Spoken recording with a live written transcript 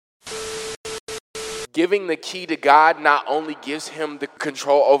Giving the key to God not only gives him the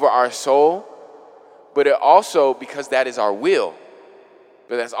control over our soul, but it also, because that is our will,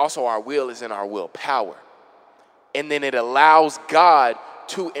 but that's also our will is in our willpower. And then it allows God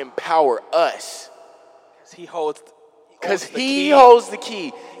to empower us. Because he holds the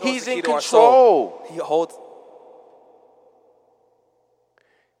key. He's in control. He holds.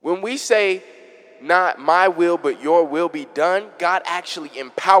 When we say, not my will, but your will be done, God actually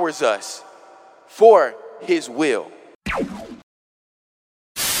empowers us for his will.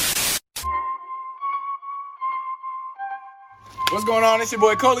 What's going on? It's your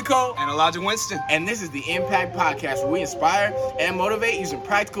boy Coley Cole. And Elijah Winston. And this is the Impact Podcast, where we inspire and motivate using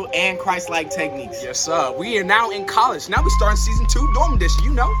practical and Christ-like techniques. Yes, sir. We are now in college. Now we're starting season 2 dorm edition,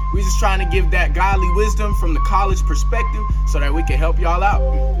 you know. We're just trying to give that godly wisdom from the college perspective so that we can help y'all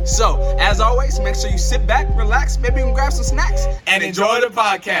out. So, as always, make sure you sit back, relax, maybe you can grab some snacks. And enjoy the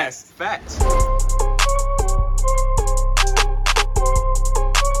podcast. Facts.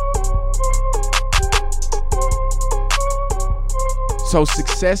 So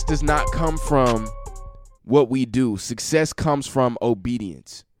success does not come from what we do. Success comes from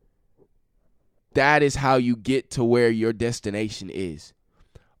obedience. That is how you get to where your destination is.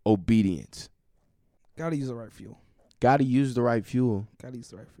 Obedience. Gotta use the right fuel. Gotta use the right fuel. Gotta use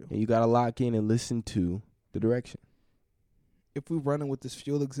the right fuel. And you gotta lock in and listen to the direction. If we're running with this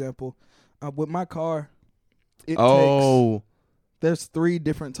fuel example, with my car, there's 3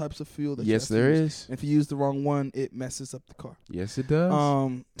 different types of fuel that yes, you have there to use. is. And if you use the wrong one, it messes up the car. Yes, it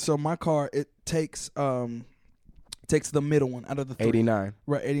does. So my car, it takes the middle one out of the 3. 89.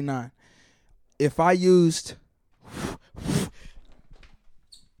 Right, 89. If I used,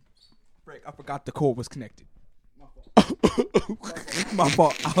 break, I forgot the cord was connected. My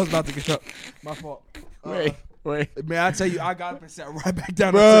fault. I was about to get up. My fault. Wait. Man, I tell you, I got up and sat right back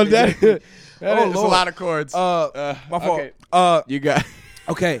down. Bro, that is a lot of chords. My fault. Okay. You got.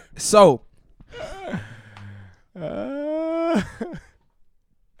 Okay, so. Bro.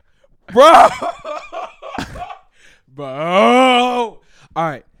 All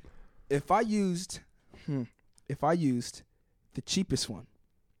right. If I used the cheapest one,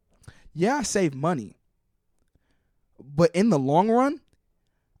 yeah, I save money. But in the long run,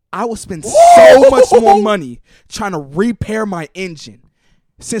 I will spend so much more money trying to repair my engine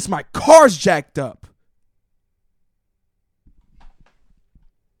since my car's jacked up.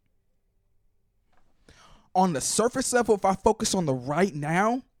 On the surface level, if I focus on the right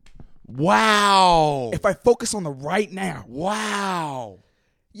now. Wow. If I focus on the right now. Wow.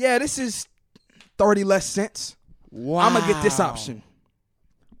 Yeah, this is 30 less cents. Wow. I'm going to get this option.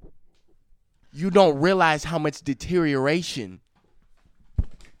 You don't realize how much deterioration.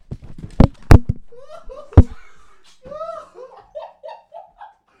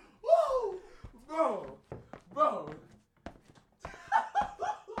 Bro.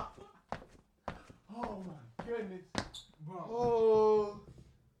 Oh my goodness. Bro.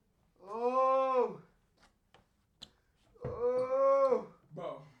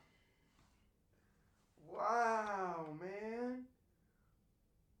 Bro. Wow, man.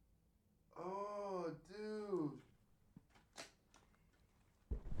 Oh, dude.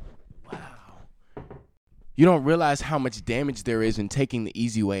 Wow. You don't realize how much damage there is in taking the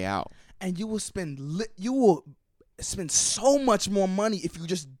easy way out. And you will spend so much more money if you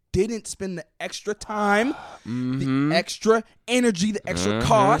just didn't spend the extra time, the extra energy, the extra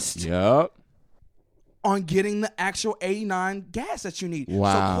cost on getting the actual 89 gas that you need.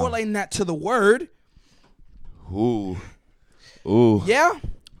 Wow. So correlating that to the word. Ooh. Yeah,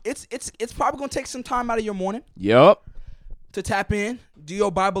 it's probably going to take some time out of your morning. Yup. To tap in, do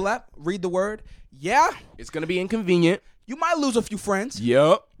your Bible app, read the word. Yeah. It's going to be inconvenient. You might lose a few friends.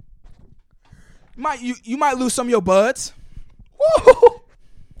 Yup. You might lose some of your buds. Woo!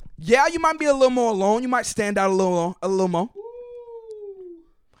 Yeah, you might be a little more alone. You might stand out a little more.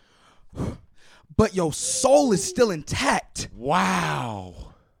 But your soul is still intact.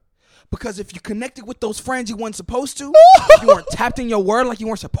 Wow. Because if you connected with those friends you weren't supposed to, if you weren't tapped in your word like you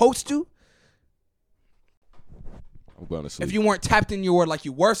weren't supposed to. I'm going to sleep. If you weren't tapped in your word like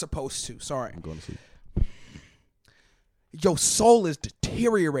you were supposed to. Sorry. I'm going to sleep. Your soul is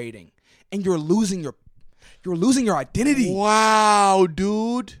deteriorating. And you're losing your identity. Wow,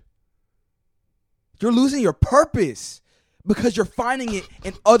 dude. You're losing your purpose because you're finding it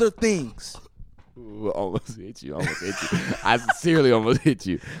in other things. Ooh, almost hit you. I sincerely almost hit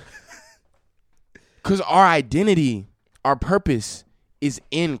you. Because our identity, our purpose is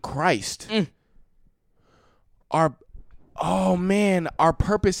in Christ. Our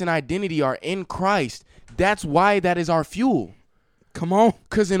purpose and identity are in Christ. That's why that is our fuel. Come on.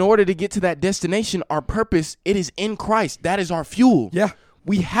 Because in order to get to that destination, our purpose, it is in Christ. That is our fuel. Yeah.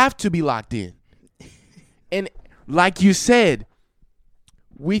 We have to be locked in. And like you said,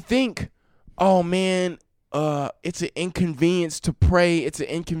 we think, oh, man, it's an inconvenience to pray. It's an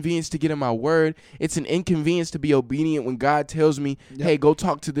inconvenience to get in my word. It's an inconvenience to be obedient when God tells me, hey, go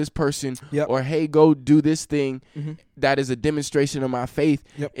talk to this person, or hey, go do this thing that is a demonstration of my faith.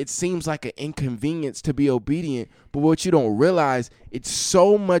 It seems like an inconvenience to be obedient, but what you don't realize, it's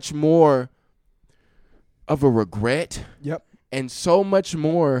so much more of a regret and so much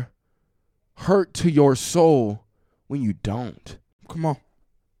more hurt to your soul when you don't. Come on.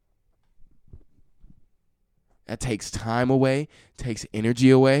 That takes time away, takes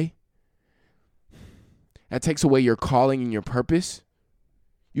energy away. That takes away your calling and your purpose.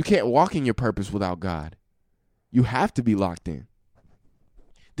 You can't walk in your purpose without God. You have to be locked in.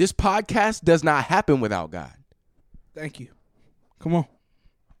 This podcast does not happen without God. Thank you. Come on.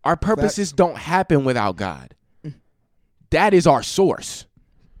 Our purposes don't happen without God. That is our source.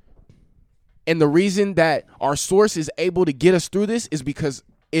 And the reason that our source is able to get us through this is because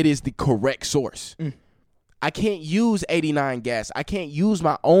it is the correct source. I can't use 89 gas. I can't use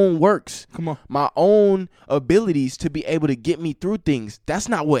my own works. Come on. My own abilities to be able to get me through things. That's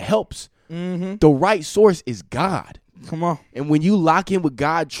not what helps. The right source is God. Come on. And when you lock in with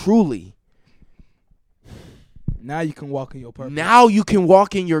God truly, now you can walk in your purpose. now you can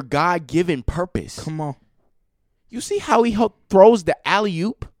walk in your God-given purpose. Come on. You see how he throws the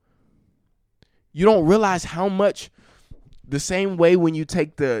alley-oop? You don't realize how much, the same way when you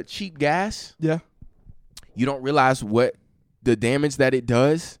take the cheap gas. Yeah. You don't realize what the damage that it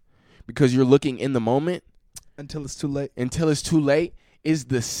does because you're looking in the moment. Until it's too late. Until it's too late is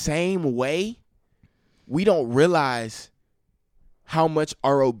the same way. We don't realize how much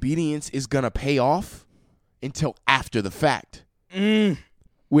our obedience is going to pay off until after the fact. When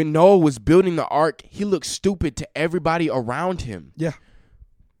Noah was building the ark, he looked stupid to everybody around him. Yeah.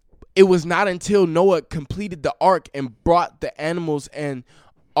 It was not until Noah completed the ark and brought the animals and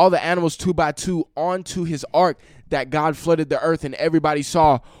all the animals 2 by 2 onto his ark that God flooded the earth and everybody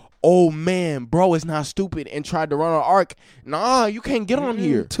saw, oh man, bro is not stupid and tried to run an ark. Nah, you can't get on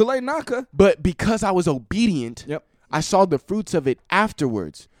here. Too late, Naka. But because I was obedient, I saw the fruits of it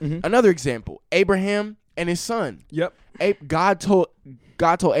afterwards. Another example, Abraham and his son. God told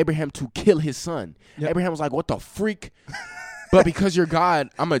Abraham to kill his son. Abraham was like, what the freak? But because you're God,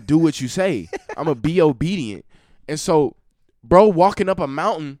 I'm going to do what you say. I'm going to be obedient. And so, bro, walking up a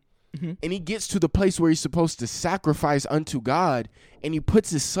mountain, and he gets to the place where he's supposed to sacrifice unto God, and he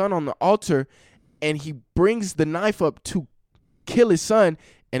puts his son on the altar, and he brings the knife up to kill his son.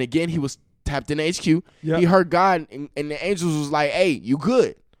 And again, he was tapped in HQ. He heard God, and the angels was like, hey, you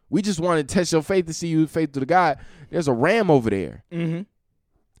good. We just wanted to test your faith to see you faithful to God. There's a ram over there.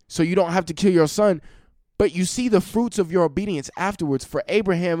 So you don't have to kill your son. But you see the fruits of your obedience afterwards. For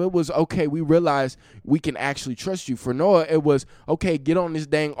Abraham, it was, okay, we realize we can actually trust you. For Noah, it was, okay, get on this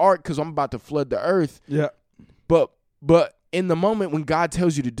dang ark because I'm about to flood the earth. But in the moment when God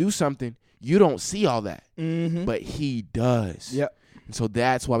tells you to do something, you don't see all that. But he does. And so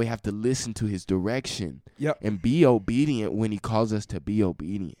that's why we have to listen to his direction and be obedient when he calls us to be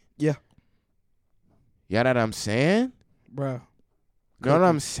obedient. You know what I'm saying? Bro. You know what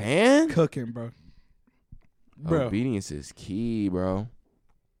I'm saying? Cooking, bro. Obedience is key, bro.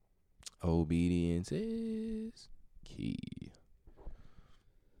 Obedience is key.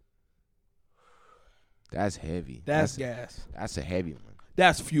 That's heavy. That's gas. That's a heavy one.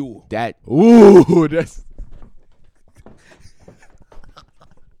 That's fuel. That's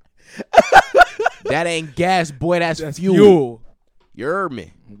that ain't gas, boy. That's fuel. You heard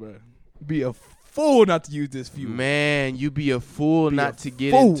me. Bro. Be a fool not to use this fuel. Man, you be a fool not to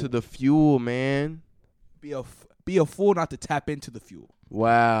get into the fuel, man. Be a fool not to tap into the fuel.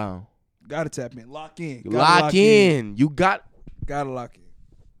 Wow. Gotta tap in. Lock in. Lock in. You gotta lock in.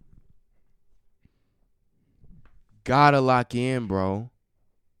 Gotta lock in, bro.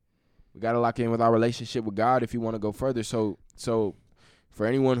 We gotta lock in with our relationship with God if you want to go further. So for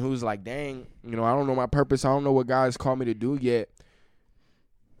anyone who's like, dang, I don't know my purpose. I don't know what God has called me to do yet.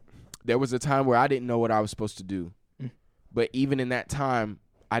 There was a time where I didn't know what I was supposed to do. But even in that time,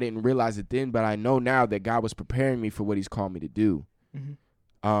 I didn't realize it then, but I know now that God was preparing me for what he's called me to do.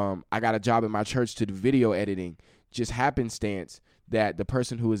 I got a job in my church to do video editing. Just happenstance that the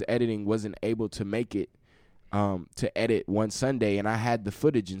person who was editing wasn't able to make it to edit one Sunday, and I had the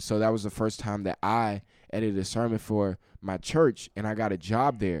footage. And so that was the first time that I edited a sermon for my church, and I got a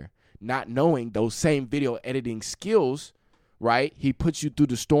job there, not knowing those same video editing skills, right? He puts you through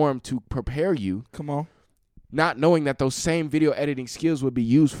the storm to prepare you. Come on. not knowing that those same video editing skills would be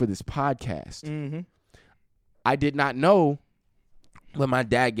used for this podcast. Mm-hmm. I did not know when my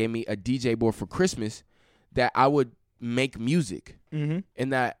dad gave me a DJ board for Christmas that I would make music and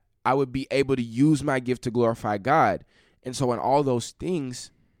that I would be able to use my gift to glorify God. And so in all those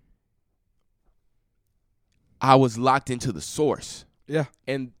things, I was locked into the source. Yeah.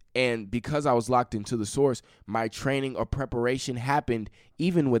 And because I was locked into the source, my training or preparation happened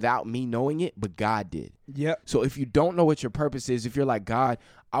even without me knowing it, but God did. Yep. So if you don't know what your purpose is, if you're like, God,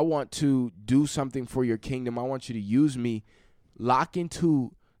 I want to do something for your kingdom, I want you to use me, lock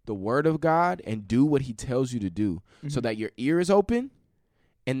into the word of God and do what he tells you to do so that your ear is open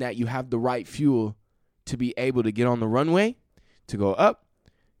and that you have the right fuel to be able to get on the runway, to go up,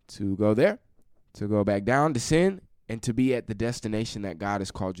 to go there, to go back down, descend, and to be at the destination that God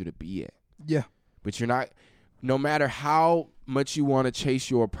has called you to be at. Yeah. But you're not, no matter how much you want to chase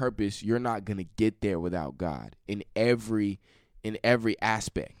your purpose, you're not going to get there without God in every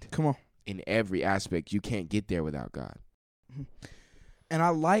aspect. Come on. In every aspect, you can't get there without God. And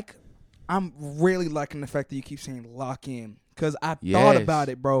I'm really liking the fact that you keep saying lock in, because I thought about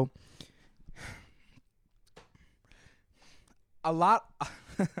it, bro. A lot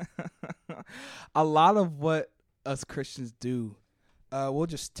of what us Christians do, we'll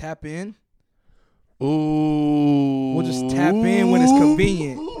just tap in. Ooh. We'll just tap in when it's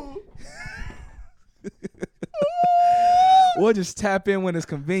convenient. We'll just tap in when it's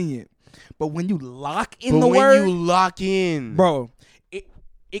convenient. But when you lock in the word, when you lock in, bro,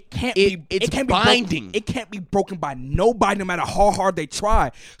 it can't be. It's it can't binding. Be it can't be broken by nobody, no matter how hard they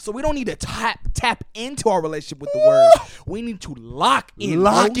try. So we don't need to tap into our relationship with the word. We need to lock in.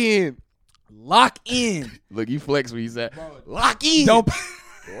 Lock in. Lock in. Look, you flex when you said lock in. Don't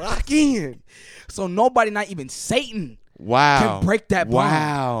lock in. So nobody, not even Satan, wow, can break that bond.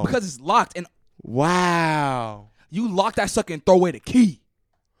 Wow, because it's locked. And wow, you lock that sucker and throw away the key.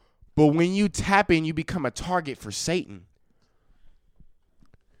 But when you tap in, you become a target for Satan.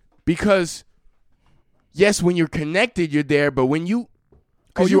 Because, yes, when you're connected, you're there. But when you're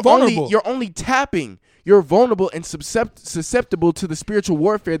only tapping. You're vulnerable and susceptible to the spiritual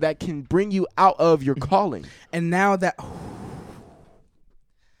warfare that can bring you out of your calling. And now that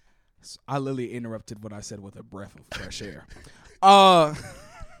I literally interrupted what I said with a breath of fresh air.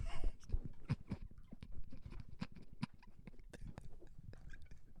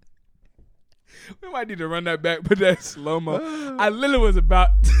 We might need to run that back, but that's slow-mo. I literally was about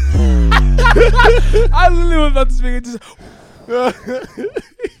to speak it just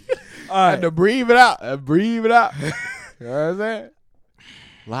I had to breathe it out. You know what I'm saying?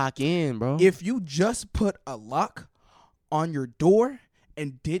 Lock in, bro. If you just put a lock on your door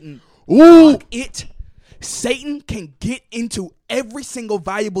and didn't lock it, Satan can get into every single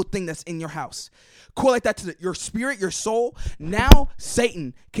valuable thing that's in your house. Correlate that to your spirit, your soul. Now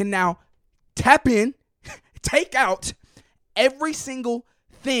Satan can now tap in, take out every single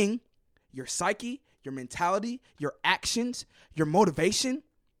thing, your psyche, your mentality, your actions, your motivation.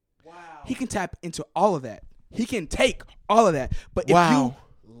 Wow. He can tap into all of that. He can take all of that. But if you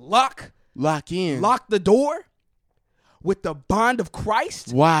lock the door with the bond of Christ,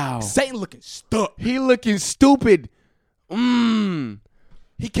 Satan looking stuck. He looking stupid.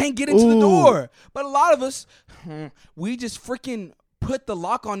 He can't get into the door. But a lot of us, we just freaking put the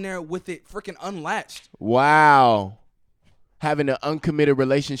lock on there with it freaking unlatched. Wow. Having an uncommitted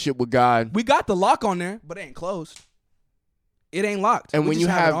relationship with God. We got the lock on there, but it ain't closed. It ain't locked. And when you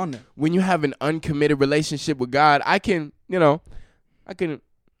have an uncommitted relationship with God, I don't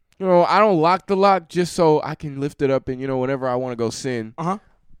lock the lock just so I can lift it up and, whenever I want to go sin, I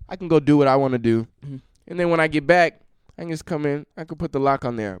can go do what I want to do. Mm-hmm. And then when I get back, I can just come in. I can put the lock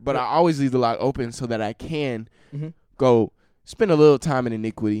on there. But I always leave the lock open so that I can go spend a little time in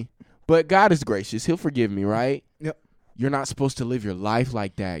iniquity. But God is gracious. He'll forgive me, right? Yep. You're not supposed to live your life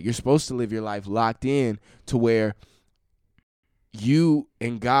like that. You're supposed to live your life locked in to where you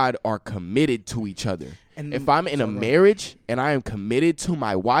and God are committed to each other. And if I'm in a marriage and I am committed to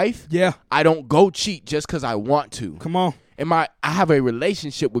my wife, I don't go cheat just because I want to. Come on. I have a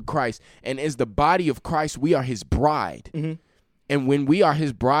relationship with Christ, and as the body of Christ, we are his bride. Mm-hmm. And when we are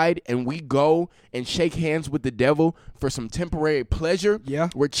his bride and we go and shake hands with the devil for some temporary pleasure,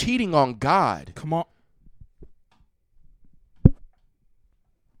 we're cheating on God. Come on.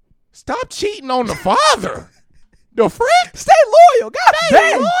 Stop cheating on the Father. The frick? Stay loyal. God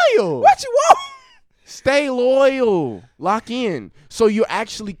Stay loyal. What you want? Stay loyal. Lock in. So you're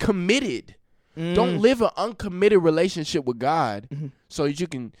actually committed. Don't live an uncommitted relationship with God so you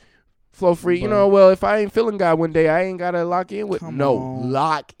can Flow free. You Bro. know, well, if I ain't feeling God one day, I ain't got to lock in with. Come No, on.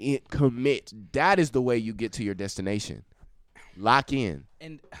 lock in, commit. That is the way you get to your destination. Lock in.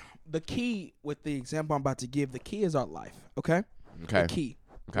 And the key with the example I'm about to give, the key is our life. Okay. Okay. The key.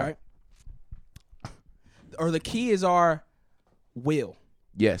 Okay. Right. Or the key is our will.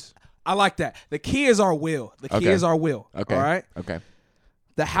 Yes. I like that. The key is our will. The key Okay. is our will. Okay. All right. Okay.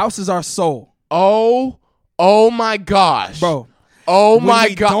 The house is our soul. Oh my gosh. Bro. Oh when my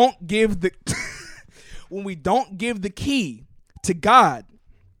we God. Don't give the when we don't give the key to God,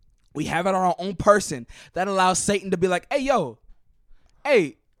 we have it on our own person. That allows Satan to be like, hey, yo,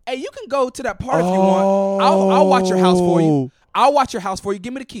 hey, you can go to that part if you want. I'll watch your house for you. I'll watch your house for you.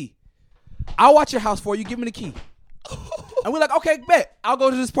 Give me the key. I'll watch your house for you. Give me the key. And we're like, okay, bet. I'll go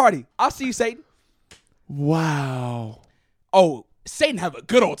to this party. I'll see you, Satan. Wow. Oh, Satan have a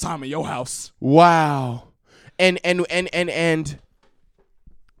good old time in your house. Wow. And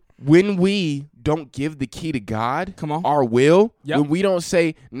when we don't give the key to God, Come on. our will, Yep. when we don't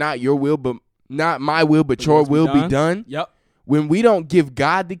say not your will, but not my will, but your will be done. Yep. When we don't give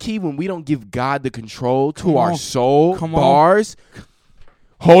God the key, when we don't give God the control to our on. soul, Come on. bars.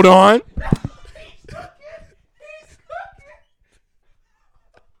 Hold on.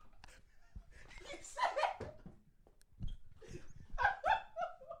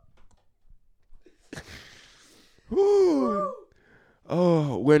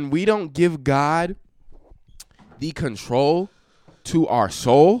 Oh, when we don't give God the control to our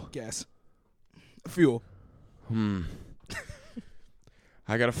soul, Gas. Fuel.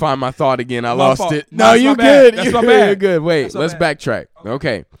 I gotta find my thought again. I My lost fault. it. No, No, that's you my bad. good. That's my You're bad. good. Wait, That's my let's bad. backtrack.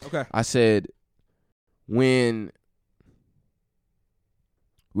 Okay. Okay. I said when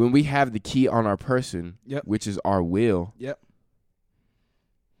we have the key on our person, Yep. which is our will, Yep.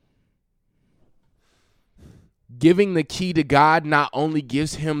 giving the key to God not only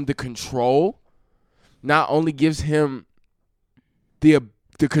gives him the control, not only gives him the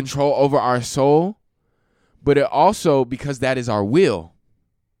control over our soul, but it also, because that is our will.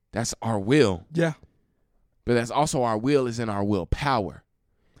 That's our will. Yeah. But that's also our will is in our willpower.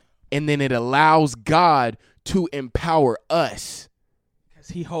 And then it allows God to empower us. Because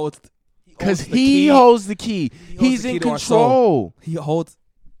he holds. Because he holds the key. He's the key in to our soul. control. He holds.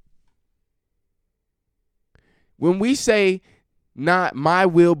 When we say, not my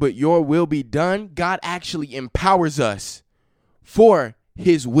will, but your will be done, God actually empowers us for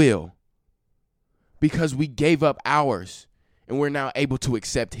his will. Because we gave up ours and we're now able to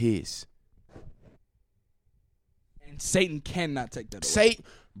accept his. And Satan cannot take that away. Say,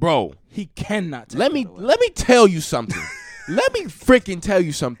 bro, He cannot take let that me away. tell you something. Let me freaking tell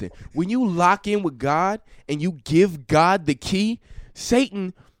you something. When you lock in with God and you give God the key,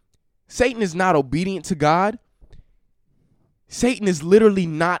 Satan is not obedient to God. Satan is literally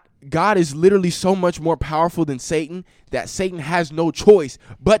not, God is literally so much more powerful than Satan that Satan has no choice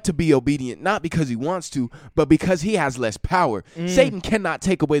but to be obedient, not because he wants to, but because he has less power. Satan cannot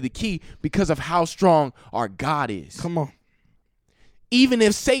take away the key because of how strong our God is. Come on. Even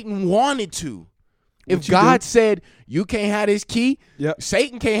if Satan wanted to. If What you God do? said, you can't have this key, Yep.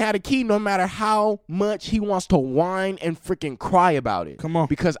 Satan can't have the key no matter how much he wants to whine and freaking cry about it. Come on.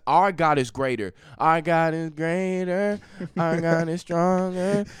 Because our God is greater. Our God is greater. Our God is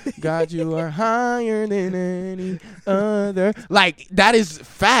stronger. God, you are higher than any other. Like, that is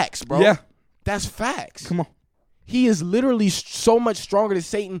facts, bro. Yeah. That's facts. Come on. He is literally so much stronger than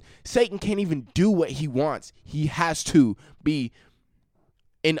Satan. Satan can't even do what he wants. He has to be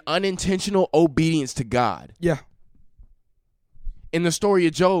in unintentional obedience to God. Yeah. In the story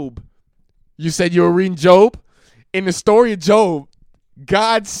of Job, you said you were reading Job? In the story of Job,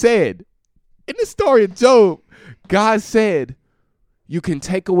 God said, you can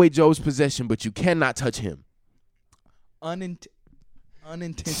take away Job's possession, but you cannot touch him. Unintentional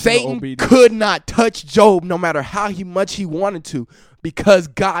Satan obedience. could not touch Job no matter how much he wanted to, because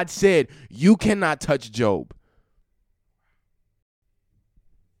God said, you cannot touch Job.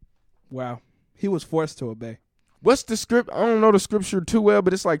 Wow. He was forced to obey. What's the script? I don't know the scripture too well,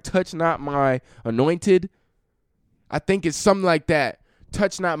 but it's like, touch not my anointed. I think it's something like that.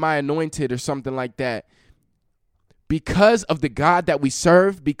 Touch not my anointed or something like that. Because of the God that we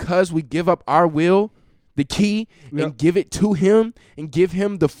serve, because we give up our will, the key, and give it to him and give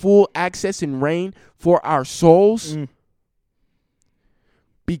him the full access and reign for our souls.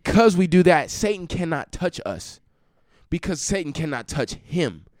 Because we do that, Satan cannot touch us. Because Satan cannot touch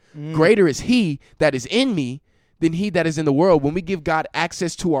him. Greater is he that is in me than he that is in the world. When we give God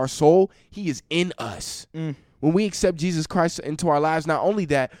access to our soul, he is in us. When we accept Jesus Christ into our lives, not only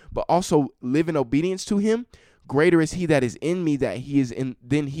that, but also live in obedience to him, greater is he that is in me than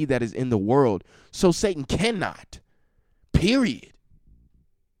he that is in the world. So Satan cannot. Period.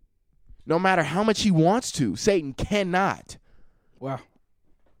 No matter how much he wants to, Satan cannot. Wow.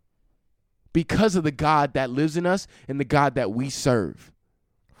 Because of the God that lives in us and the God that we serve.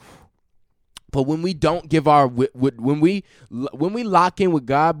 But when we don't give when we lock in with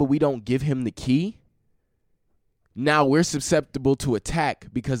God, but we don't give him the key, now we're susceptible to attack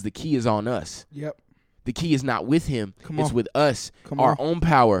because the key is on us. Yep. The key is not with him. It's with us, Come our on. own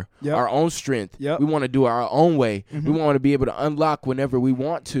power, Yep. our own strength. Yep. We want to do it our own way. Mm-hmm. We want to be able to unlock whenever we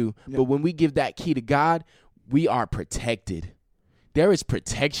want to. Yep. But when we give that key to God, we are protected. There is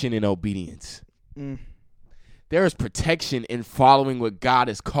protection in obedience. Mm. There is protection in following what God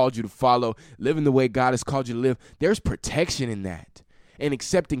has called you to follow, living the way God has called you to live. There's protection in that. And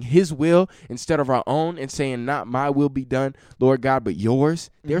accepting his will instead of our own and saying, not my will be done, Lord God, but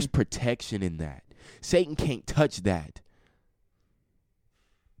yours. Mm-hmm. There's protection in that. Satan can't touch that.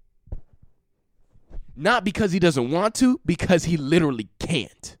 Not because he doesn't want to, because he literally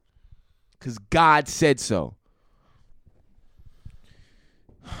can't. Because God said so.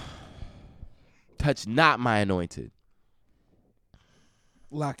 Touch not my anointed.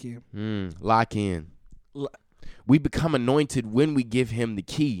 Lock in. Lock in. We become anointed when we give him the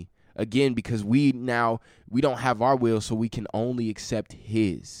key. Again, because we don't have our will, so we can only accept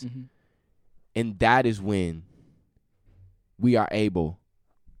his. Mm-hmm. And that is when we are able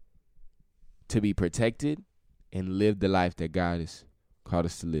to be protected and live the life that God has called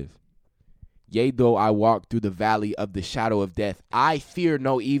us to live. Yea, though I walk through the valley of the shadow of death, I fear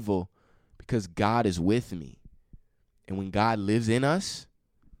no evil because God is with me. And when God lives in us,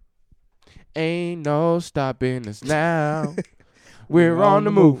 ain't no stopping us now. We're on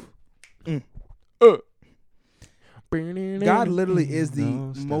the move. God literally is the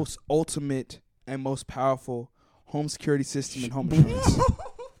most ultimate and most powerful home security system and home insurance.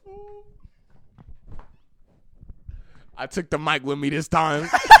 I took the mic with me this time.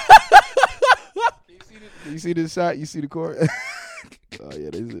 You see this shot? You see the chord? Oh, yeah,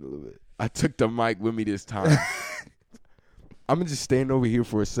 they see it a little bit. I took the mic with me this time. I'm going to just stand over here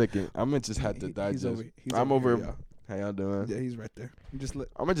for a second. I'm going to just have to digest. I'm over here. How y'all doing? Yeah, he's right there. I'm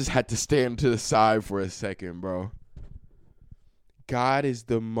going to just have to stand to the side for a second, bro. God is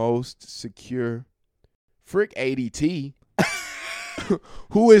the most secure. Frick ADT.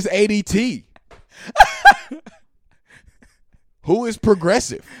 Who is ADT? Who is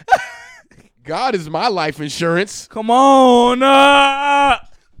Progressive? God is my life insurance. Come on.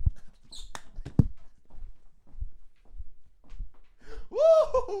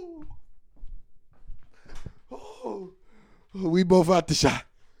 Woo! Oh, we both out the shot.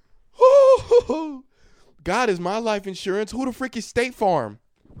 Woo! God is my life insurance. Who the frick is State Farm?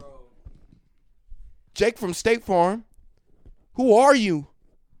 Bro. Jake from State Farm. Who are you?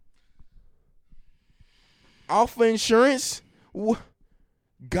 Alpha Insurance?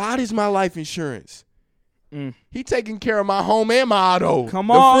 God is my life insurance. He taking care of my home and my auto. Come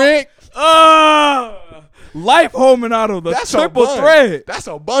on. The frick. Life, home, and auto. That's triple threat. That's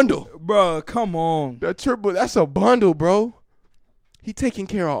a bundle. Bro, come on. That's a bundle, bro. He taking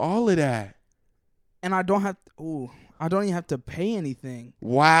care of all of that. And I don't even have to pay anything.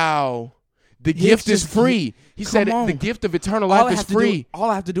 Wow. The gift is free. He said the gift of eternal life is free. All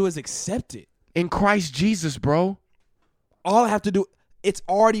I have to do is accept it. In Christ Jesus, bro. All I have to do, it's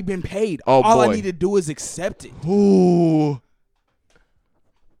already been paid. Oh, all boy. I need to do is accept it. Ooh.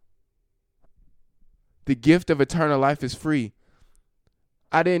 The gift of eternal life is free.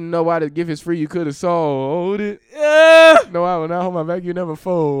 I didn't know why the gift is free. You could have sold it. Yeah. No, I will not hold my back. You never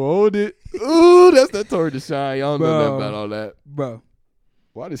fold it. Ooh, that's that Tory Deshaun. Y'all don't know nothing about all that. Bro.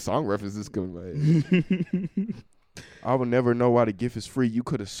 Why did song references come in my head? I will never know why the gift is free. You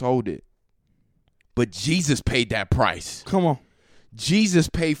could have sold it. But Jesus paid that price. Come on. Jesus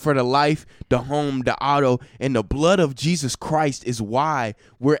paid for the life, the home, the auto, and the blood of Jesus Christ is why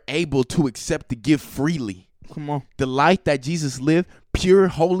we're able to accept the gift freely. Come on. The life that Jesus lived, pure,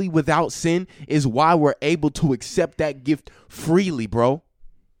 holy, without sin, is why we're able to accept that gift freely, bro.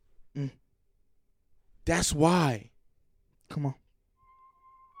 That's why. Come on.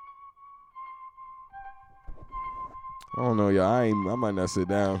 I don't know, y'all. I might not sit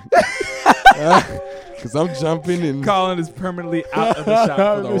down. Because I'm jumping and Colin is permanently out of the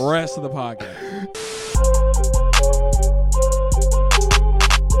shot for the rest of the podcast.